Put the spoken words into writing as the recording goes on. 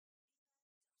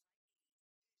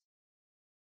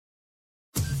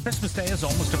Christmas Day is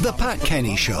almost upon The Pat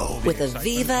Kenny Show with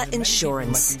Aviva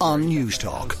Insurance on News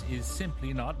Talk is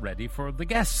simply not ready for the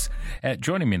guests.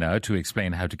 Joining me now to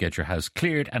explain how to get your house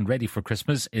cleared and ready for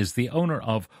Christmas is the owner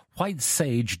of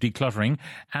Sage Decluttering,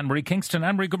 Marie Kingston.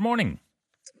 Marie, good morning.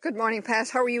 Good morning, Pat.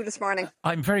 How are you this morning?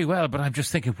 I'm very well, but I'm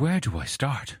just thinking, where do I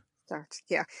start?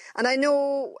 Yeah. And I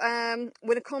know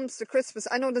when it comes to Christmas,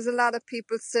 I know there's a lot of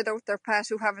people sit out there, Pat,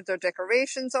 who haven't their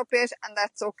decorations up yet, and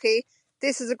that's okay.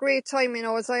 This is a great time,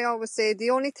 as I always say, the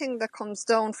only thing that comes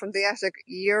down from the attic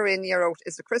year in, year out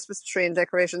is the Christmas tree and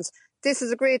decorations. This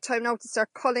is a great time now to start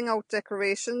culling out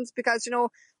decorations because,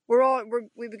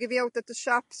 we give you out at the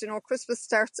shops, Christmas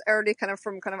starts early,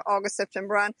 from August,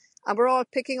 September on, and we're all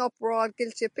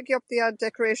guilty of picking up the odd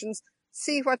decorations.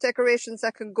 See what decorations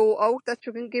that can go out that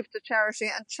you can give to charity,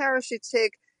 and charity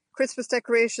take Christmas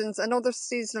decorations and other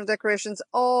seasonal decorations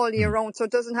all year round, so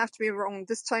it doesn't have to be around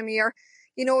this time of year.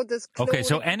 There's okay,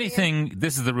 so anything,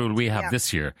 this is the rule we have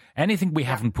this year, anything we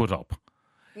haven't put up,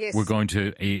 we're going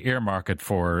to earmark it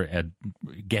for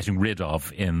getting rid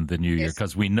of in the new year,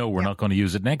 because we know we're not going to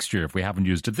use it next year if we haven't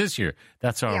used it this year.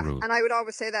 That's our rule. And I would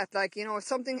always say that,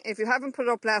 if you haven't put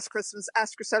it up last Christmas,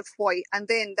 ask yourself why, and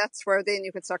then that's where then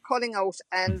you can start culling out,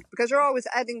 and because you're always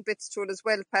adding bits to it as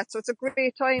well, Pat, so it's a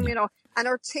great time, and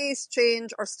our tastes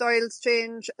change, our styles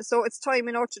change, so it's time,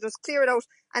 to just clear it out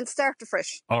and start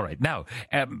afresh. All right. Now,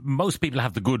 most people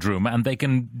have the good room and they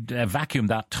can vacuum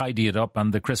that, tidy it up,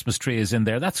 and the Christmas tree is in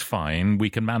there. That's fine. We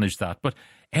can manage that. But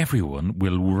everyone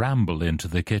will ramble into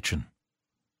the kitchen.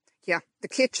 Yeah, the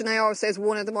kitchen, I always say, is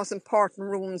one of the most important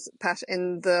rooms, Pat,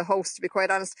 in the house, to be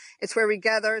quite honest. It's where we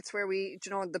gather. It's where we,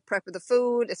 the prep of the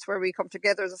food. It's where we come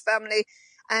together as a family.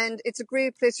 And it's a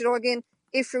great place, again,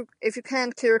 if you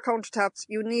can't clear countertops,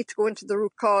 you need to go into the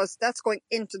root cause. That's going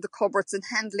into the cupboards and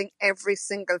handling every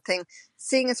single thing.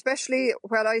 Seeing, especially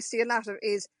what I see a lot of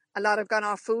is a lot of gone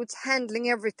off foods, handling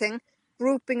everything,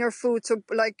 grouping your food. So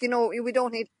we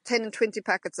don't need 10 and 20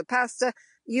 packets of pasta.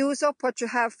 Use up what you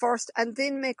have first and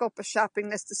then make up a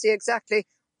shopping list to see exactly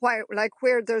where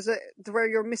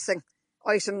you're missing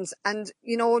items, and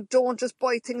don't just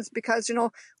buy things because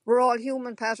we're all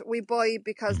human, Pat. We buy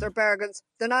because they're bargains.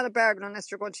 They're not a bargain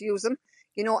unless you're going to use them,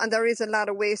 and there is a lot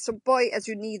of ways. So buy as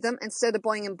you need them instead of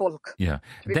buying in bulk. Yeah.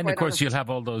 Then of course you'll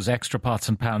have all those extra pots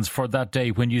and pans for that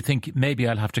day when you think maybe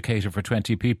I'll have to cater for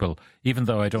 20 people, even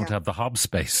though I don't have the hob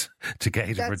space to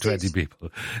cater for 20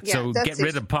 people. Yeah, so get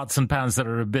rid of pots and pans that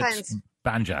are a bit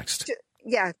banjaxed.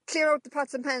 Yeah, clear out the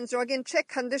pots and pans. Again, check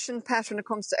condition, Pat, when it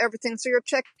comes to everything. So you're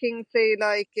checking, say,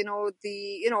 are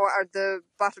the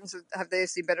bottoms, have they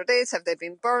seen better days? Have they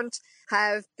been burnt?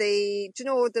 Have they,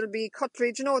 there'll be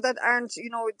cutlery, that aren't,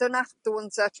 they're not the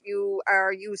ones that you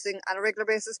are using on a regular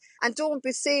basis. And don't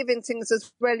be saving things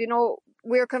as well.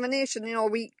 We're kind of a nation,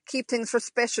 we keep things for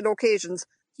special occasions.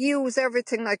 Use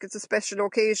everything like it's a special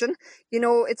occasion.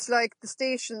 It's like the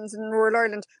stations in rural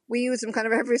Ireland. We use them kind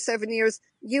of every 7 years.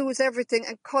 Use everything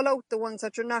and cull out the ones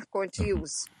that you're not going to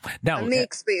use. Now, and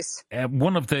make space.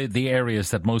 One of the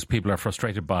areas that most people are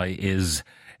frustrated by is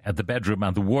the bedroom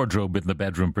and the wardrobe in the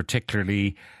bedroom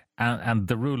particularly. And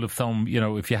the rule of thumb,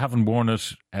 if you haven't worn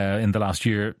it in the last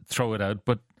year, throw it out.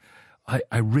 But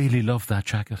I really love that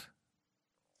jacket.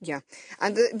 Yeah.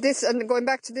 And and going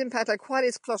back to the impact, what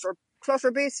is clutter?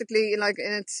 Clutter basically,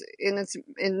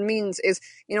 it means is,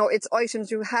 it's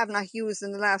items you have not used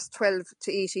in the last 12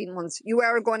 to 18 months. You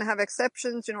are going to have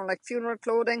exceptions, like funeral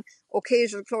clothing,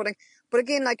 occasional clothing. But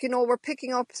again, we're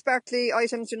picking up sparkly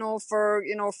items, for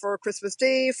Christmas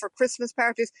Day, for Christmas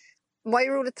parties. My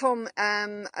rule of thumb,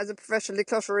 as a professional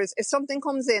declutterer is, if something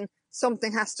comes in,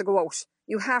 something has to go out.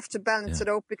 You have to balance it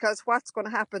out, because what's going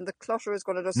to happen, the clutter is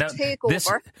going to just take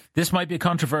over. This might be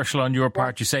controversial on your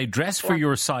part. You say dress for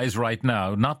your size right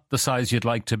now, not the size you'd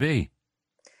like to be.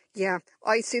 Yeah,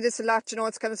 I see this a lot.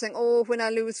 It's kind of saying, when I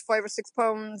lose 5 or 6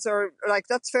 pounds, or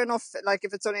that's fair enough.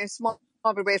 If it's only a small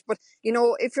weight, but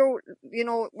if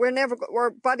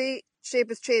our body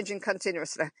shape is changing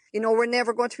continuously. We're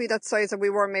never going to be that size that we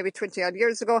were maybe 20 odd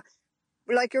years ago.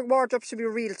 Your wardrobe should be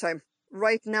real time.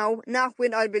 Right now, not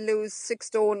when I'll be lose 6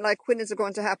 stone, when is it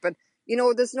going to happen?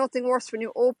 There's nothing worse when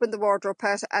you open the wardrobe,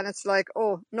 Pat, and it's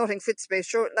nothing fits me.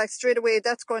 Sure, straight away,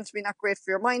 that's going to be not great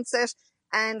for your mindset,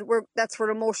 and that's where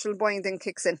emotional buying then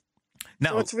kicks in.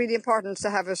 Now, so it's really important to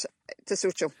have it to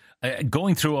suit you.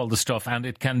 Going through all the stuff, and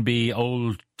it can be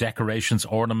old decorations,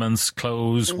 ornaments,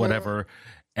 clothes, whatever.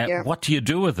 What do you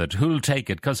do with it? Who'll take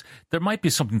it? Because there might be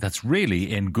something that's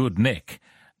really in good nick,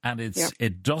 and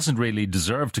it doesn't really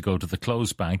deserve to go to the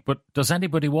clothes bank, but does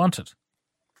anybody want it?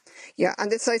 Yeah,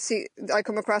 and I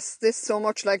come across this so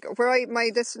much, my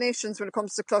destinations when it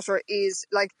comes to clutter is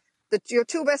your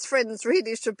two best friends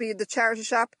really should be the charity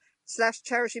shop /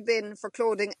 charity bin for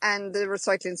clothing and the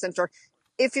recycling centre.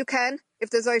 If you can, if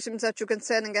there's items that you can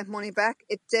sell and get money back,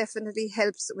 it definitely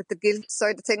helps with the guilt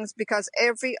side of things, because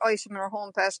every item in our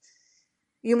home, Pat,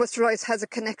 you must realise has a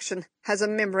connection, has a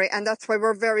memory, and that's why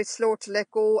we're very slow to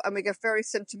let go and we get very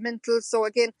sentimental. So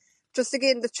again,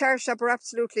 the charity shop are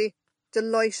absolutely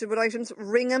delighted with items.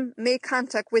 Ring them, make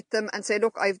contact with them and say,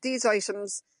 look, I have these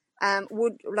items,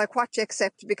 what you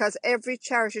accept, because every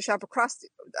charity shop across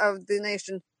the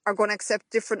nation are going to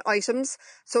accept different items.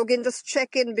 So again, just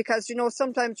check in, because,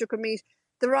 sometimes you can meet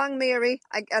the wrong Mary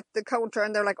at the counter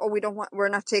and they're like, oh, we're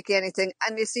not taking anything.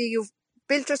 And you see, you've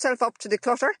built yourself up to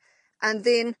declutter and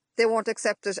then they won't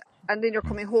accept it. And then you're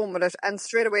coming home with it. And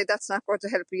straight away, that's not going to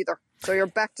help either. So you're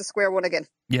back to square one again.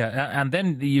 Yeah. And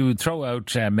then you throw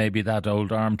out maybe that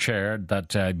old armchair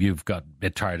that you've got a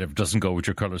bit tired of, doesn't go with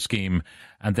your colour scheme.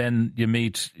 And then you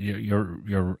meet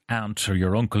your aunt or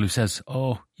your uncle who says,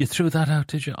 oh, you threw that out,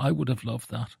 did you? I would have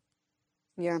loved that.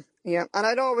 Yeah. And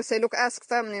I'd always say, look, ask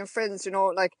family and friends,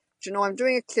 I'm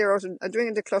doing a clear out and I'm doing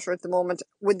a declutter at the moment.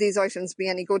 Would these items be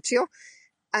any good to you?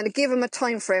 And give them a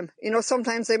time frame.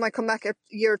 Sometimes they might come back a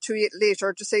year or two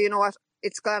later to say, you know what,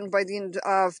 it's gone by the end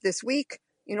of this week.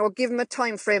 Give them a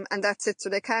time frame and that's it. So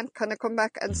they can't kind of come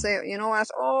back and say, you know what,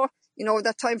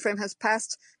 that time frame has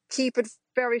passed. Keep it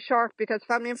very short, because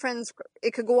family and friends,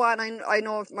 it could go on. I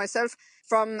know myself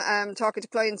from talking to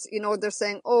clients, they're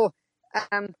saying,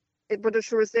 but it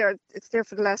sure is there. It's there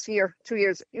for the last year, 2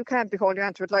 years. You can't be holding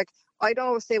on to it. Like, I'd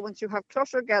always say, once you have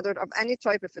clutter gathered of any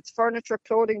type, if it's furniture,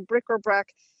 clothing, brick or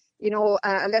brack,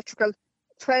 electrical,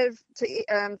 12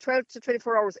 to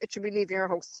 24 hours, it should be leaving your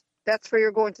house. That's where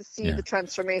you're going to see the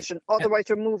transformation. Otherwise,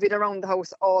 you're moving around the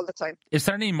house all the time. Is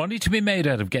there any money to be made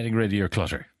out of getting rid of your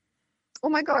clutter? Oh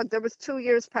my God, there was 2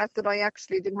 years, Pat, that I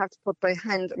actually didn't have to put my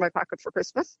hand in my pocket for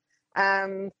Christmas.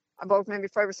 About maybe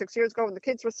 5 or 6 years ago when the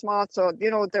kids were small. So,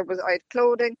 I had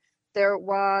clothing. There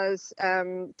was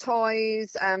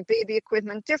toys, baby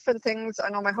equipment, different things. I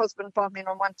know my husband bought me an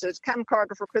unwanted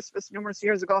camcorder for Christmas numerous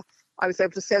years ago. I was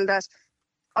able to sell that.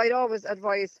 I'd always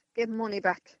advise, get money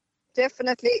back.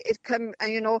 Definitely, it can,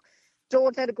 and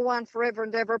don't let it go on forever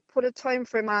and ever. Put a time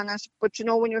frame on it. But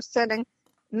when you're selling,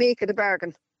 make it a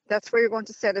bargain. That's where you're going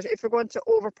to sell it. If you're going to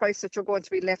overprice it, you're going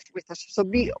to be left with it. So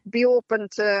be open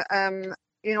to,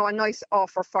 a nice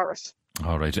offer for it.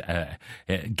 All right.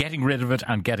 Getting rid of it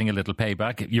and getting a little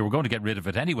payback. You were going to get rid of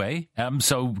it anyway.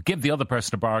 So give the other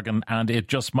person a bargain and it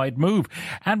just might move.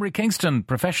 Marie Kingston,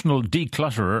 professional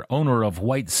declutterer, owner of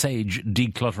White Sage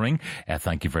Decluttering.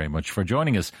 Thank you very much for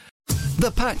joining us.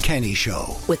 The Pat Kenny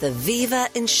Show. With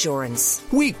Aviva Insurance.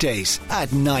 Weekdays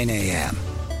at 9 a.m.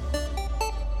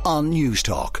 on News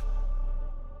Talk.